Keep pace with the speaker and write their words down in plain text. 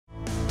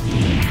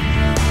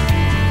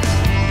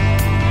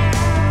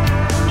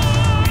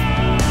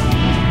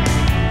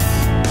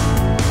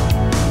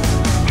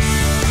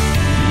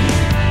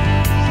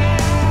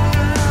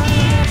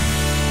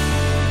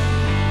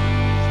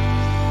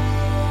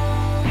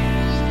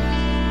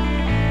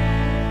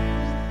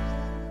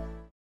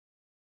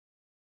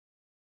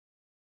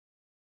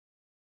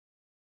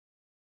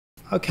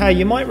Okay,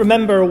 you might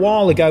remember a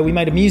while ago we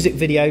made a music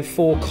video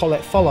for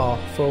Colette Falla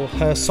for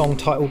her song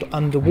titled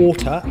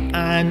Underwater,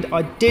 and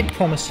I did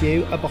promise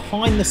you a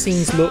behind the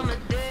scenes look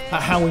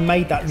at how we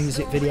made that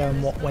music video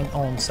and what went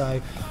on, so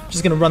I'm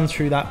just going to run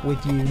through that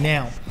with you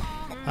now.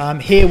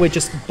 Here we're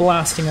just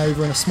blasting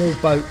over in a small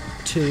boat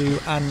to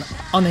an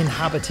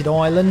uninhabited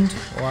island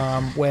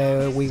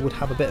where we would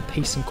have a bit of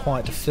peace and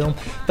quiet to film.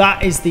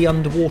 That is the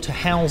underwater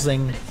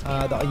housing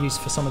that I used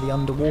for some of the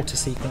underwater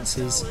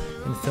sequences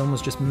in the film.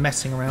 Was just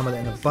messing around with it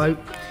in a boat.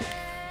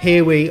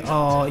 Here we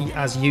are,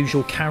 as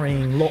usual,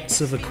 carrying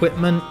lots of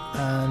equipment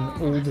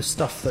and all the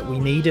stuff that we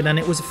needed, and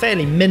it was a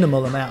fairly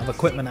minimal amount of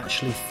equipment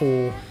actually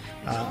for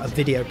a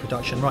video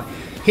production. Right,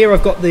 here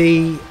I've got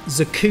the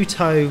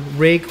Zacuto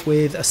rig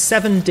with a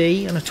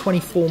 7D and a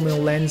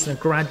 24mm lens and a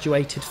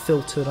graduated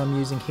filter that I'm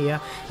using here,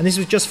 and this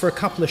was just for a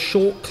couple of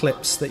short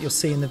clips that you'll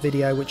see in the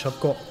video, which I've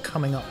got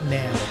coming up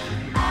now.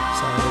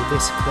 So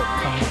this clip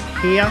coming up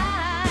here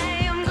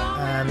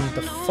and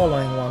the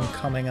following one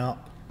coming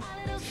up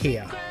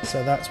here.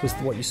 So that was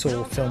what you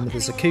saw filmed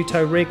with the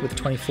Zacuto rig with a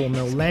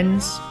 24mm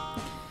lens.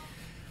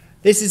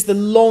 This is the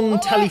long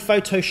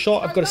telephoto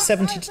shot. I've got a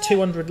 70 to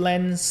 200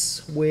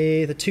 lens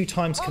with a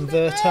 2x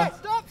converter,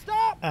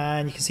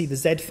 and you can see the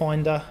Z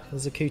finder, the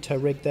Zacuto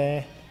rig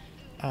there,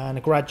 and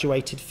a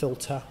graduated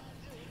filter.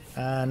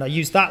 And I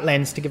used that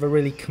lens to give a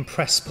really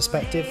compressed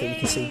perspective that you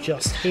can see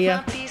just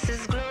here, and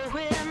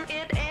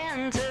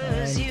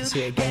you can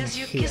see it again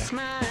here.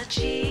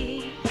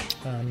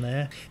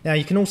 There. Now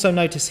you can also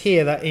notice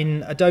here that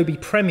in Adobe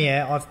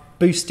Premiere I've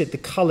boosted the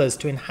colours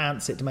to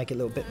enhance it to make it a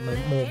little bit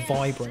more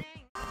vibrant.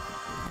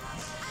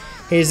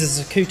 Here's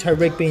the Zacuto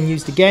rig being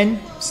used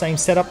again, same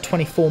setup,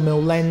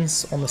 24mm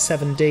lens on the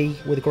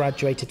 7D with a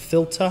graduated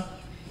filter,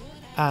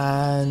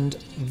 and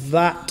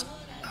that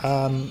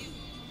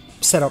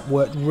setup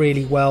worked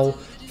really well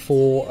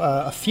for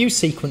a few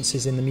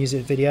sequences in the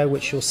music video,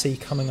 which you'll see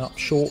coming up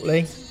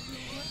shortly.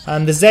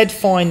 And the Z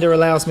finder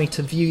allows me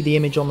to view the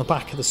image on the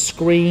back of the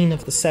screen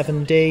of the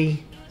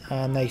 7D,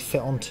 and they fit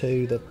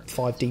onto the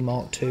 5D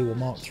Mark II or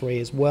Mark III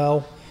as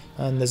well.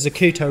 And the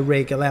Zacuto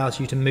rig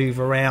allows you to move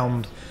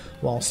around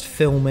whilst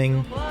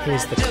filming.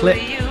 Here's the clip.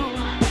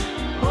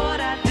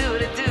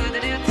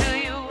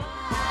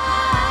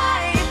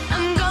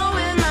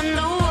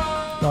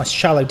 Nice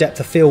shallow depth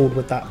of field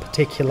with that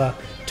particular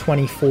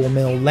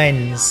 24mm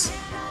lens,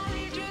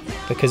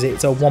 because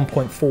it's a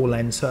 1.4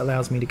 lens, so it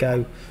allows me to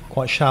go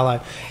quite shallow.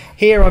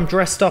 Here I'm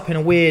dressed up in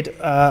a weird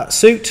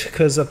suit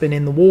because I've been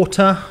in the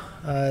water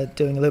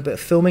doing a little bit of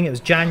filming. It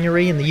was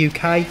January in the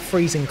UK,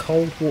 freezing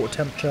cold, water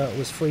temperature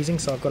was freezing,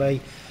 so I've got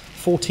a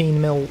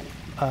 14mm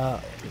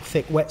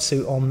thick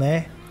wetsuit on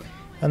there,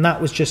 and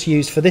that was just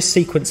used for this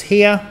sequence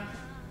here,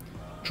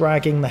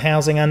 dragging the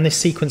housing, and this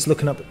sequence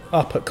looking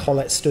up at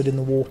Colette stood in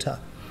the water.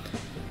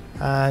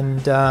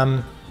 And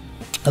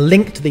I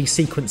linked these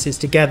sequences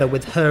together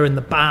with her in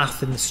the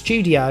bath in the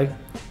studio,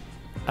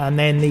 and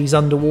then these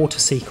underwater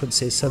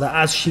sequences, so that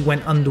as she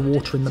went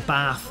underwater in the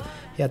bath,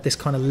 you had this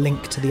kind of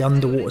link to the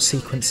underwater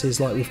sequences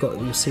like we've got.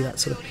 You'll see that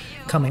sort of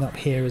coming up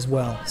here as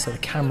well. So the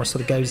camera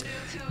sort of goes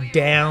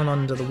down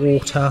under the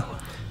water.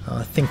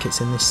 I think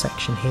it's in this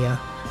section here,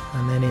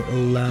 and then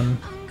it'll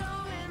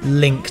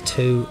link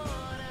to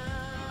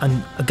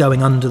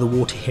going under the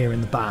water here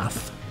in the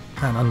bath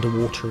and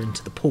underwater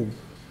into the pool.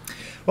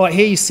 Right,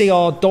 here you see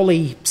our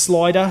dolly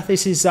slider.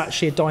 This is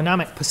actually a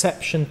dynamic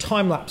perception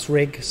time-lapse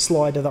rig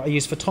slider that I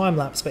use for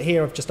time-lapse, but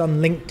here I've just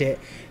unlinked it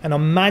and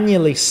I'm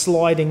manually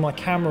sliding my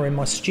camera in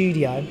my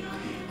studio.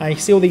 And you can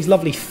see all these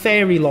lovely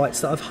fairy lights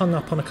that I've hung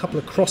up on a couple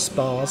of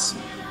crossbars,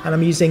 and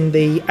I'm using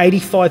the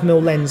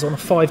 85mm lens on a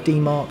 5D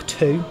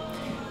Mark II,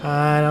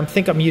 and I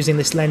think I'm using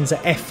this lens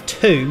at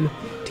f2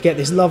 to get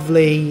this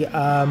lovely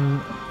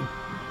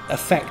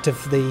effect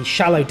of the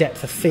shallow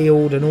depth of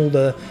field and all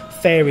the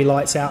fairy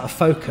lights out of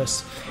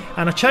focus.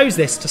 And I chose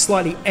this to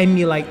slightly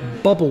emulate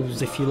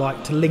bubbles, if you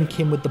like, to link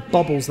in with the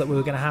bubbles that we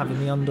were going to have in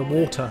the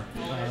underwater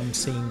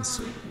scenes.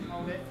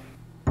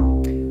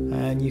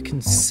 And you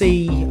can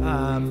see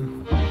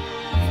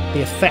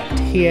the effect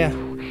here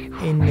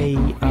in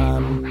the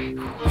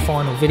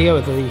final video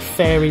of the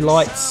fairy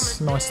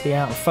lights nicely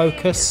out of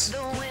focus.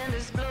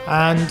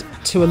 And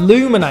to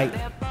illuminate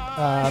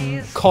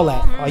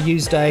Colette, I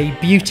used a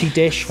beauty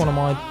dish, one of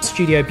my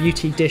studio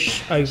beauty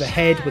dish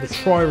overhead with a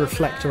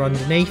tri-reflector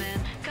underneath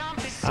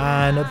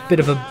and a bit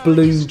of a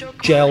blue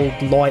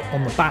gelled light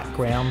on the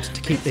background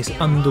to keep this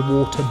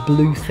underwater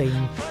blue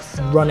theme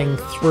running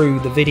through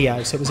the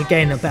video. So it was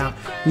again about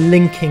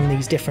linking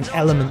these different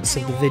elements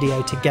of the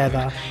video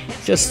together,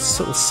 just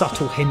sort of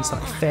subtle hints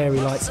like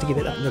fairy lights to give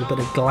it that little bit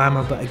of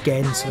glamour, but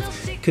again sort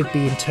of could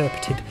be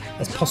interpreted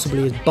as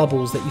possibly as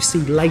bubbles that you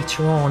see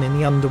later on in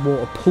the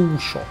underwater pool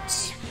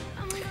shots.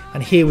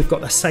 And here we've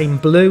got the same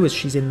blue as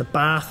she's in the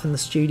bath in the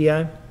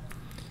studio.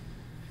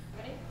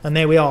 And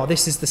there we are,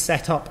 this is the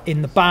setup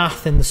in the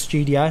bath in the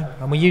studio,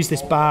 and we use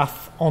this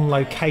bath on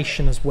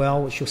location as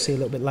well, which you'll see a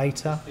little bit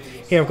later.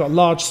 Here I've got a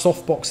large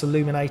softbox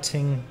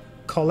illuminating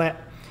Colette,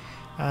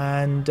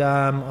 and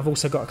I've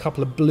also got a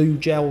couple of blue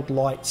gelled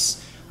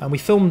lights And we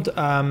filmed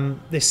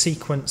this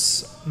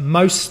sequence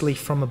mostly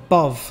from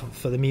above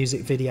for the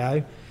music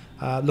video,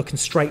 looking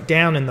straight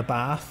down in the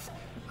bath.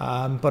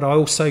 But I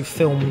also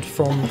filmed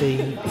from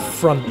the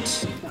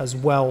front as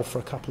well for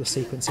a couple of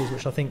sequences,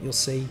 which I think you'll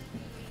see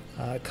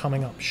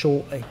coming up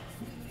shortly.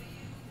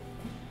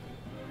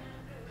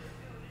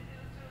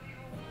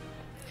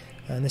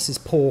 And this is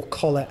poor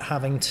Colette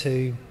having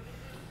to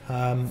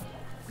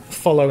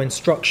follow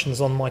instructions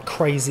on my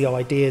crazy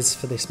ideas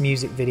for this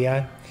music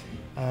video.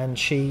 And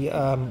she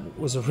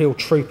was a real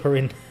trooper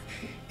in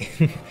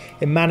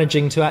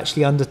managing to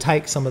actually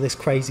undertake some of this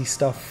crazy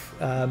stuff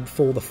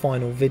for the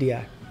final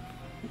video.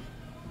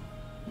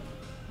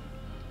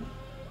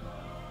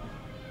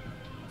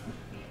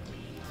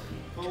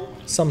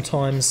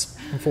 Sometimes,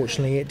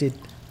 unfortunately, it did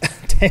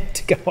tend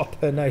to go up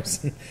her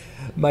nose and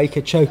make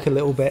her choke a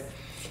little bit.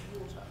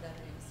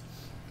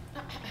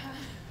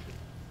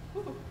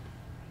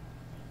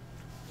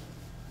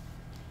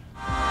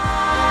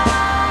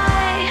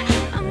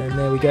 And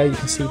there we go, you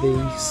can see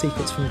the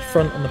sequence from the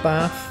front on the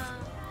bath,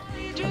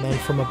 and then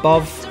from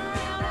above,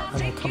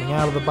 and then coming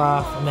out of the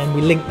bath, and then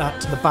we link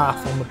that to the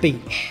bath on the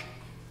beach.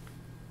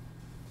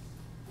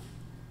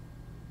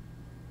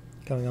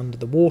 Going under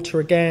the water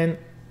again.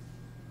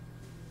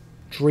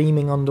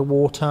 Dreaming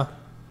underwater,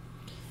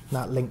 and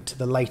that linked to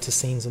the later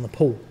scenes in the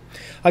pool.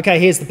 Okay,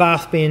 here's the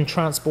bath being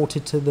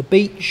transported to the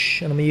beach,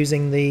 and I'm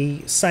using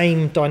the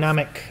same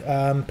dynamic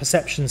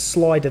perception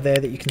slider there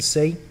that you can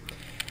see.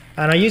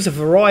 And I use a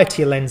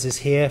variety of lenses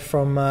here,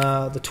 from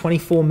the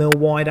 24mm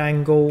wide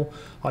angle,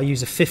 I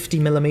use a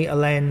 50mm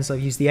lens, I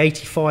use the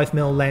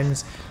 85mm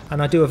lens,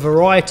 and I do a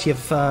variety of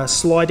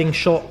sliding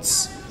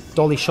shots,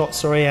 dolly shots,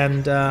 sorry,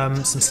 and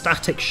some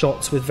static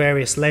shots with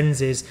various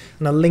lenses,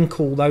 and I link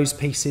all those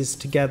pieces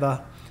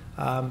together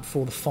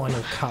for the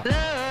final cut.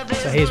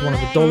 So here's one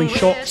of the dolly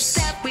shots,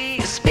 then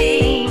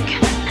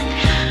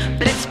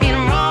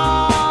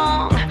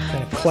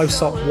a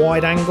close-up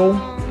wide angle,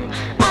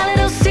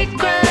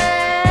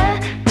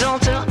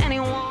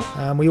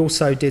 and we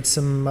also did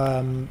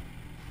some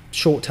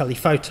short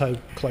telephoto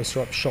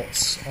closer-up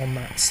shots on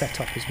that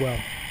setup as well.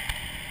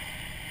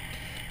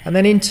 And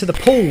then into the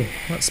pool.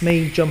 That's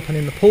me jumping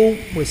in the pool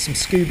with some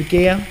scuba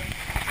gear.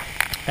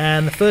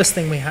 And the first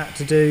thing we had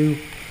to do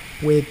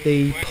with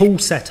the pool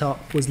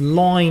setup was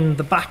line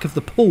the back of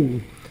the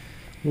pool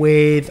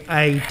with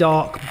a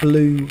dark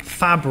blue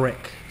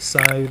fabric so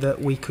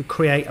that we could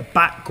create a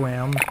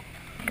background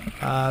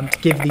to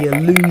give the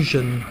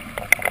illusion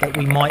that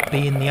we might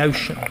be in the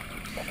ocean.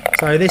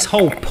 So this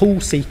whole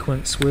pool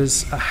sequence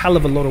was a hell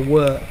of a lot of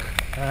work,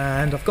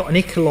 and I've got an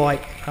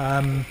Icolite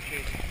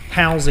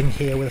housing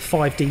here with a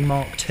 5D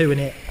Mark II in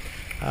it.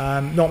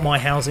 Not my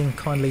housing,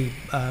 kindly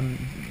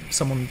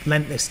someone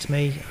lent this to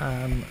me,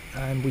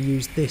 and we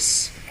used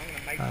this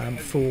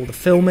for the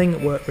filming.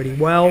 It worked really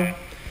well.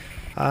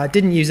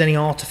 Didn't use any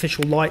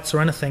artificial lights or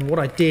anything. What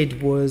I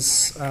did was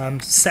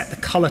set the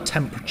colour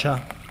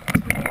temperature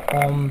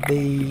on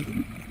the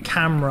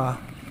camera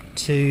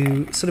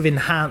to sort of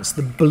enhance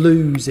the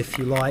blues, if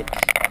you like,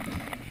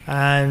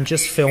 and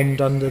just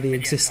filmed under the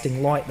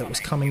existing light that was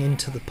coming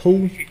into the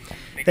pool.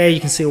 There you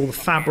can see all the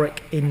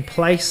fabric in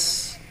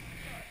place.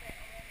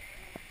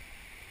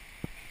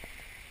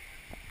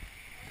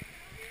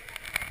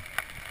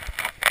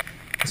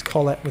 There's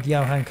Colette with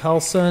Johan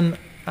Carlson,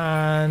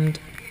 and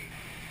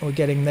we're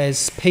getting,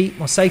 there's Pete,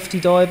 my safety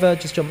diver,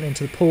 just jumping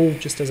into the pool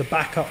just as a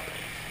backup.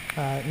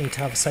 Need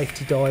to have a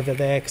safety diver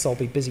there because I'll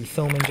be busy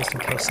filming just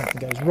in case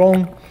something goes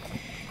wrong.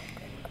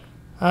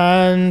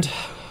 And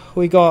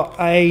we got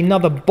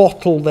another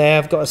bottle there.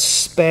 I've got a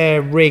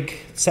spare rig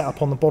set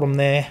up on the bottom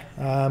there,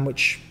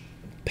 which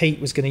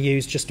Pete was going to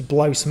use just to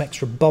blow some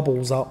extra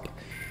bubbles up,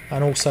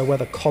 and also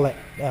whether Colette,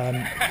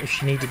 if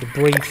she needed to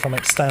breathe from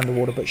it, stay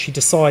underwater, but she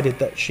decided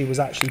that she was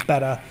actually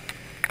better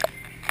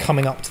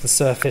coming up to the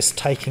surface,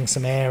 taking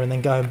some air and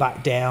then going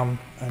back down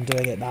and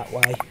doing it that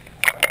way.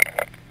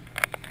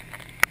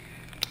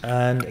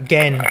 And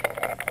again,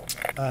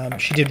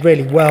 she did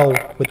really well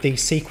with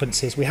these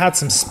sequences. We had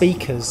some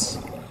speakers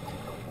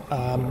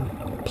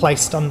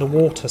placed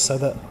underwater so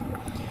that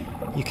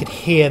you could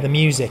hear the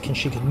music and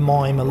she could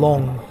mime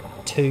along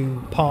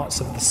to parts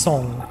of the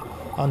song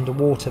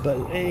underwater, but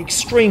an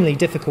extremely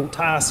difficult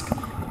task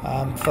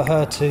for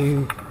her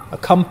to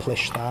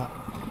accomplish that,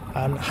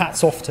 and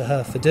hats off to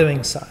her for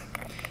doing so.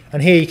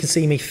 And here you can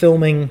see me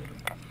filming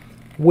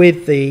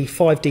with the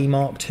 5D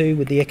Mark II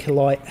with the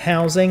Icolite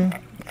housing,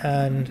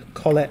 and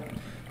Colette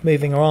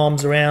moving her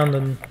arms around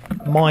and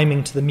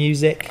miming to the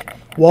music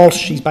whilst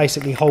she's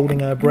basically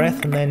holding her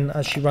breath, and then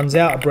as she runs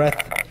out of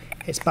breath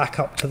it's back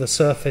up to the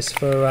surface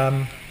for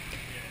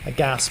a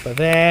gasper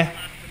there.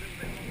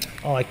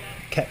 I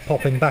kept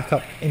popping back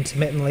up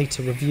intermittently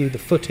to review the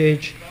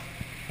footage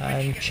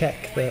and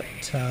check that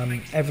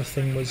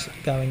everything was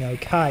going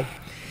okay.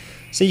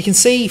 So you can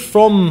see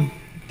from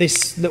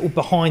this little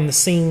behind the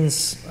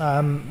scenes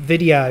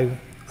video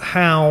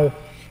how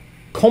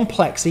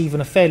complex even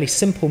a fairly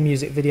simple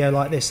music video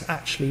like this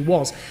actually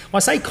was. Well, I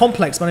say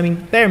complex, but I mean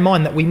bear in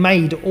mind that we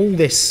made all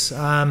this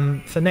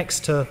for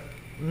next to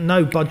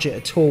no budget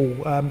at all.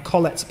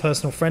 Colette's a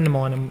personal friend of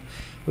mine, and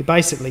we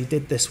basically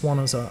did this one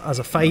as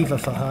a favour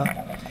for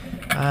her.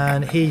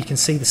 And here you can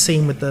see the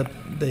scene with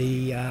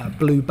the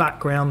blue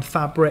background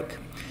fabric.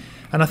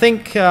 And I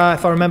think,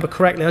 if I remember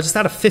correctly, I just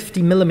had a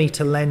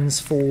 50mm lens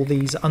for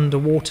these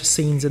underwater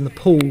scenes in the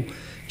pool,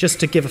 just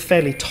to give a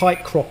fairly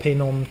tight crop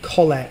in on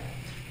Colette,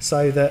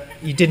 so that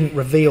you didn't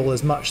reveal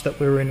as much that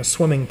we were in a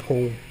swimming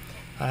pool.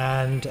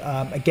 And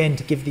again,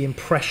 to give the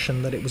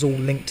impression that it was all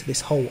linked to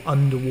this whole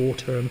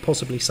underwater and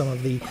possibly some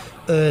of the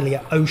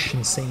earlier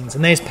ocean scenes.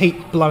 And there's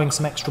Pete blowing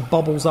some extra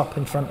bubbles up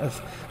in front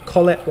of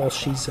Colette while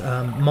she's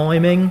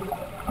miming.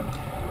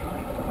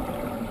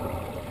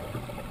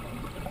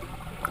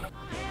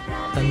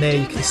 And there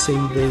you can see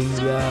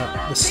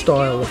the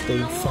style of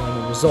the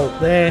final result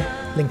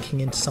there, linking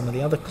into some of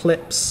the other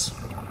clips.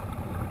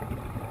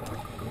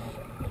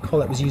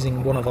 Colette was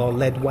using one of our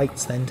lead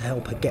weights then to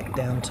help her get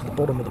down to the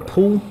bottom of the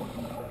pool.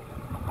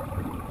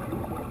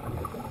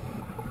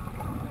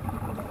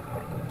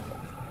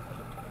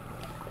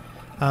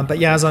 But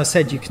yeah, as I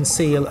said, you can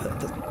see,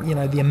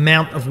 the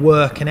amount of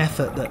work and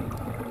effort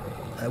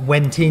that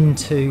went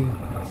into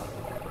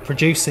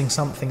producing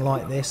something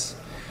like this.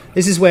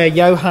 This is where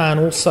Johan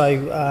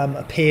also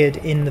appeared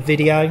in the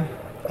video,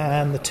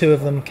 and the two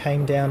of them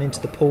came down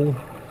into the pool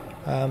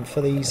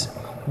for these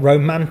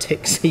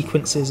romantic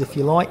sequences, if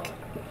you like.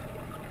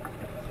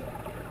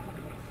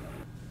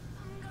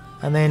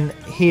 And then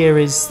here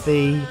is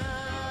the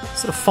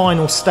sort of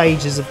final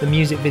stages of the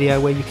music video,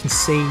 where you can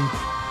see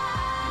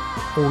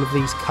all of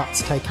these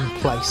cuts taking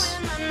place.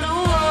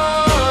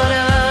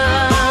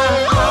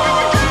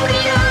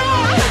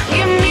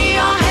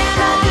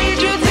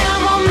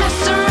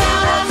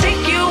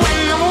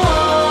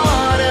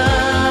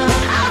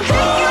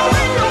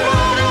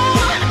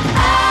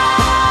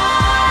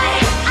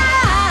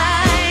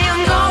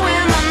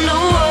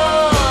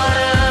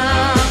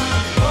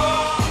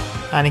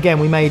 And again,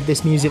 we made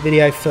this music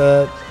video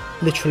for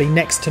literally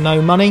next to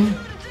no money.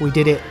 We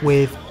did it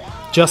with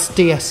just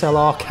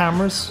DSLR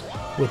cameras,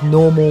 with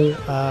normal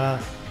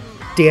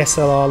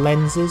DSLR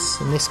lenses.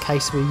 In this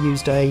case, we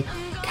used a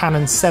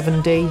Canon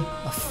 7D,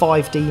 a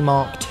 5D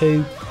Mark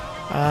II,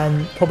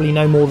 and probably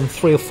no more than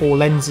 3 or 4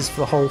 lenses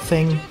for the whole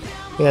thing.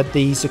 We had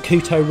the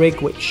Zacuto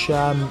rig, which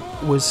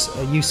was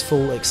a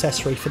useful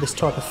accessory for this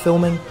type of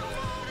filming.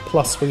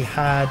 Plus we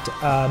had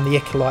the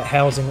Icolite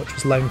housing, which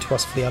was loaned to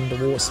us for the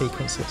underwater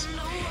sequences.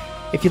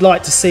 If you'd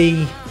like to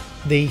see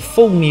the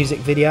full music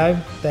video,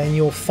 then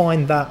you'll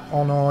find that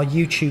on our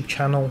YouTube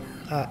channel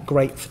at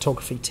Great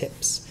Photography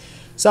Tips.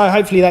 So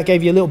hopefully that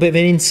gave you a little bit of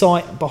an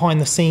insight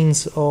behind the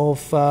scenes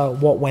of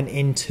what went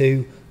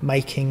into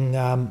making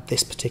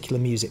this particular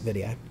music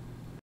video.